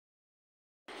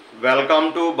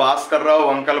Welcome to Bhaskar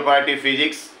Rao Vankalpati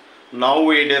Physics. Now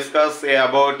we discuss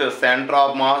about center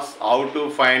of mass, how to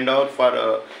find out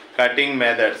for cutting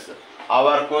methods.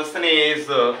 Our question is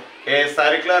a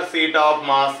circular sheet of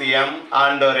mass m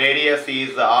and radius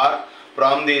is r.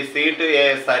 From the sheet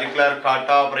a circular cut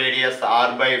of radius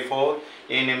r by 4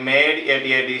 in made at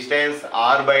a distance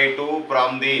r by 2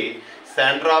 from the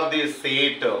center of the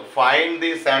sheet. Find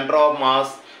the center of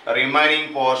mass,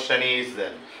 remaining portion is.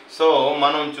 So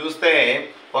మనం చూస్తే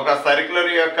ఒక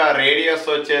circular యొక్క radius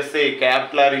వచ్చేసి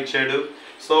capital ఇచ్చాడు.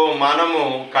 So మనము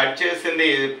cut చేసింది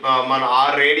మన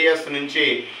are radius నుంచి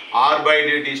ఆర్ బై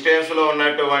డిస్టెన్స్లో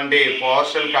ఉన్నటువంటి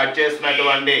పోర్షన్ కట్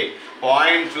చేసినటువంటి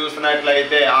పాయింట్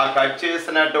చూసినట్లయితే ఆ కట్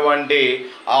చేసినటువంటి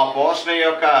ఆ పోర్షన్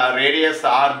యొక్క రేడియస్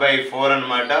ఆర్ బై 4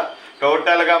 అనమాట.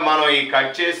 టోటల్గా మనం ఈ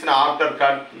కట్ చేసిన ఆఫ్టర్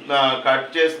కట్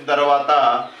చేసిన తర్వాత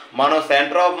మనం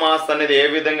సెంటర్ ఆఫ్ మాస్ అనేది ఏ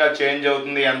విధంగా చేంజ్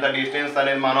అవుతుంది, ఎంత డిస్టెన్స్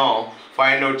అనేది మనం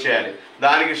ఫైండ్ అవుట్ చేయాలి.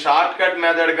 దానికి షార్ట్ కట్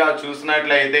మెథడ్గా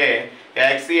చూసినట్లయితే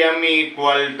XM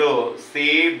equal to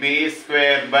CB²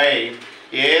 by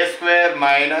A²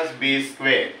 minus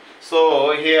B². So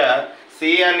here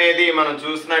C అనేది మనం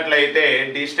చూసినట్లయితే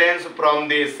distance from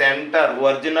the centre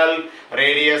original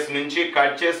radius నుంచి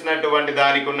కట్ చేసినటువంటి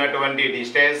దానికి ఉన్నటువంటి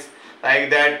డిస్టెన్స్, లైక్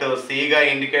దట్ సిగా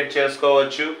ఇండికేట్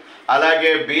చేసుకోవచ్చు.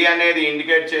 అలాగే బి అనేది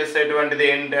ఇండికేట్ చేసేటువంటిది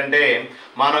ఏంటంటే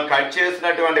మనం కట్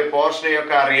చేసినటువంటి పోర్షన్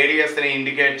యొక్క రేడియస్ని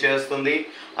ఇండికేట్ చేస్తుంది.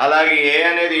 అలాగే ఏ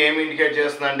అనేది ఏమి ఇండికేట్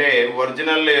చేస్తుందంటే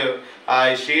ఒరిజినల్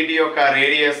షీట్ యొక్క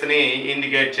రేడియస్ని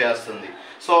ఇండికేట్ చేస్తుంది.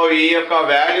 సో ఈ యొక్క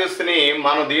వాల్యూస్ని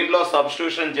మనం దీంట్లో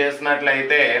సబ్స్టిట్యూషన్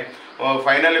చేసినట్లయితే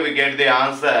final we get the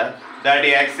answer that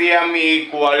XM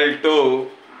equal to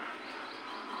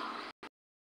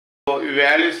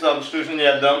values substitution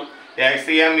చేద్దాం.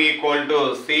 XM equal to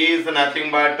C is nothing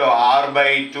but R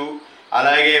by 2,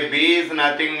 అలాగే B is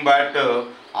nothing but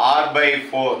R by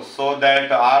 4, so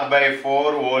that R by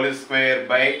 4 whole square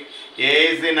by A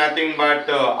is nothing but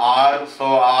R, so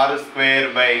R square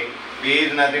by B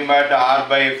is nothing but R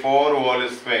by 4 whole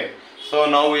square. So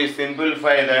now we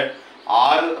simplify that.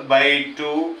 R by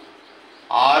 2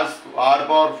 R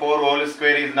power 4 whole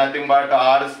square is nothing but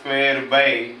R square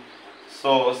by,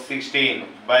 so 16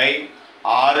 by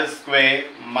R square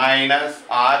minus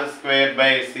R square by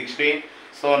 16.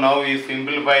 So now we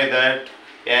simplify that.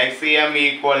 XM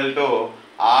equal to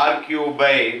R cube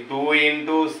by 2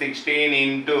 into 16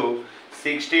 into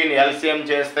 16 LCM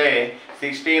చేస్తే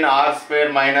 16 R square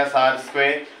minus R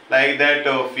square, like that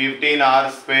 15 R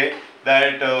square,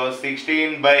 that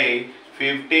 16 by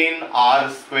 15 R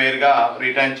square గా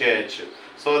return చేయొచ్చు.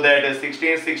 So that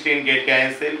 16 get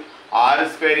cancel. R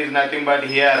square is nothing but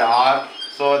here R,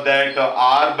 so that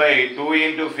R by 2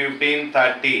 into 15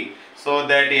 30, so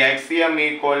that XM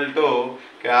equal to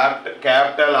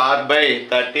capital R by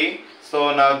 30. So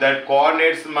now that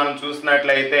coordinates మనం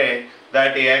చూసినట్లయితే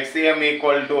that XM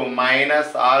equal to minus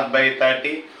R by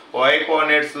 30. Y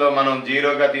కోఆర్డినేట్స్లో మనం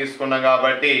జీరోగా తీసుకున్నాం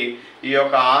కాబట్టి ఈ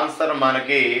యొక్క answer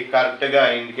మనకి కరెక్ట్గా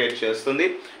indicate చేస్తుంది.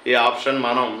 ఈ ఆప్షన్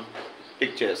మనం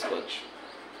టిక్ చేసుకోవచ్చు.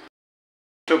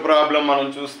 నెక్స్ట్ ప్రాబ్లం మనం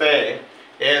చూస్తే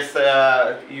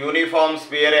uniform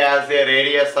sphere has a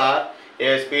radius r,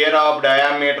 a sphere of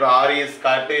diameter r is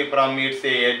cut from its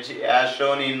edge as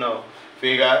shown in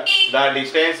figure. The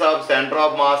distance of center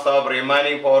of mass of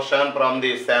remaining portion from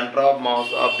the center of mass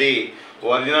of the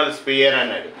original sphere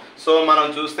అన్నాడు. So మనం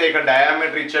చూస్తే ఇక్కడ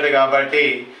diameter ఇచ్చాడు కాబట్టి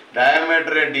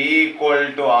diameter d equal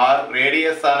to r,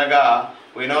 radius అనగా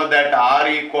we know that r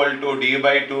equal to d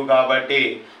by 2 కాబట్టి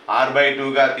r by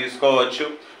 2గా తీసుకోవచ్చు.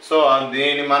 So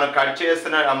దీన్ని మనకి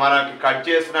కట్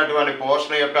చేసినటువంటి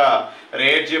పోర్షన్ యొక్క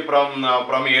రేంజ్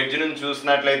ఫ్రమ్ ఎడ్జ్ నుంచి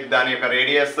చూసినట్లయితే దాని యొక్క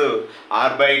రేడియస్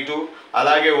R by 2,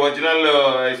 అలాగే ఒరిజినల్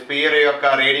స్పియర్ యొక్క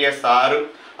రేడియస్ 6,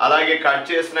 అలాగే కట్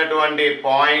చేసినటువంటి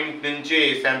పాయింట్ నుంచి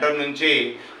సెంటర్ నుంచి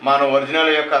మన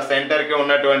ఒరిజినల్ యొక్క సెంటర్కి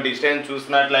ఉన్నటువంటి డిస్టెన్స్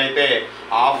చూసినట్లయితే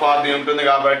హాఫ్ ఆఫ్ ది ఉంటుంది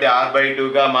కాబట్టి R by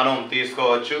 2గా మనం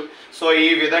తీసుకోవచ్చు. సో ఈ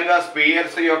విధంగా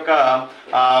స్పియర్స్ యొక్క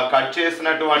కట్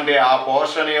చేసినటువంటి ఆ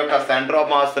పోర్షన్ యొక్క సెంటర్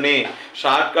ఆఫ్ మాస్ని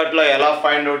షార్ట్ కట్లో ఎలా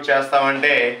ఫైండ్ అవుట్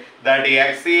చేస్తామంటే that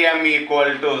XM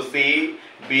equal to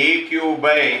CBQ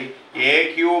by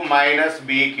AQ minus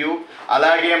BQ.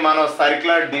 అలాగే మనం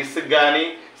సర్క్యులర్ డిస్క్ కానీ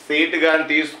సీట్ కానీ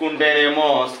తీసుకుంటేనేమో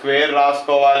స్క్వేర్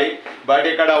రాసుకోవాలి. బట్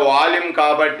ఇక్కడ వాల్యూమ్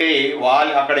కాబట్టి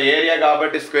అక్కడ ఏరియా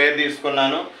కాబట్టి స్క్వేర్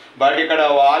తీసుకున్నాను. బట్ ఇక్కడ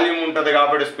వాల్యూమ్ ఉంటుంది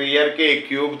కాబట్టి స్పియర్కి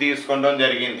క్యూబ్ తీసుకోవడం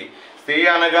జరిగింది. C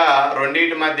అనగా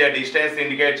రెండింటి మధ్య డిస్టెన్స్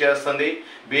ఇండికేట్ చేస్తుంది.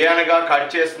 B అనగా కట్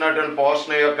చేసినటువంటి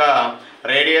పోర్షన్ యొక్క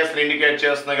రేడియస్ ఇండికేట్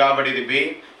చేస్తుంది కాబట్టి ఇది B.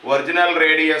 ఒరిజినల్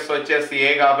రేడియస్ వచ్చేసి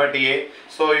A కాబట్టి A.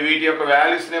 సో వీటి యొక్క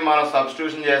వాల్యూస్ని మనం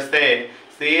సబ్స్టిట్యూషన్ చేస్తే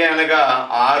C అనగా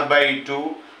R by 2,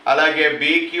 అలాగే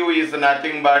BQ is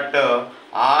nothing but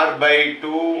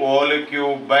R/2 whole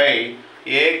cube by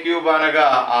A cube అనగా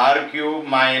R cube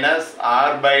minus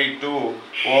R/2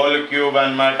 whole cube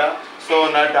అనమాట. So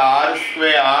nut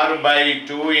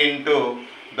R/2 into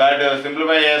that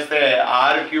simplify చేస్తే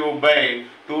R cube by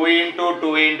 2 into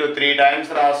 2 into 3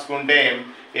 times రాసుకుంటే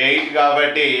 8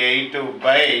 కాబట్టి 8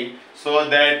 by so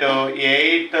that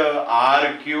 8 R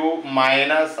cube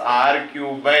minus R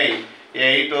cube by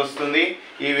 8 వస్తుంది.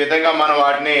 ఈ విధంగా మనం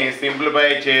వాటిని సింప్లిఫై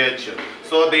చేయొచ్చు.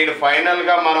 సో దీని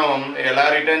ఫైనల్గా మనం ఎలా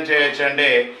రిటర్న్ చేయొచ్చు అంటే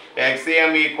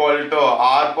XCM equal to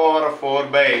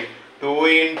R/4/2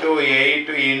 into 8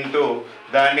 into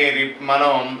దాన్ని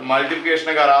మనం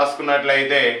మల్టిప్లికేషన్గా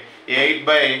రాసుకున్నట్లయితే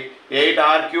 8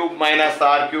 R cube minus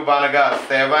R cube అనగా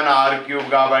 7 R క్యూబ్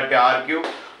కాబట్టి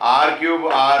R క్యూబ్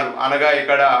R అనగా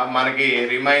ఇక్కడ మనకి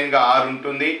రిమైన్గా R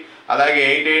ఉంటుంది. అలాగే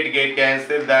 8 get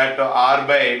cancel that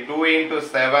R/2 into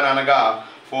 7 అనగా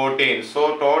 14. సో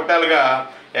టోటల్గా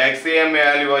XCM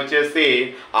వాల్యూ వచ్చేసి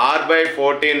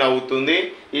R/14 అవుతుంది.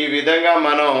 ఈ విధంగా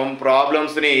మనం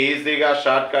ప్రాబ్లమ్స్ని ఈజీగా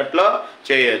షార్ట్కట్లో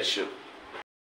చేయొచ్చు.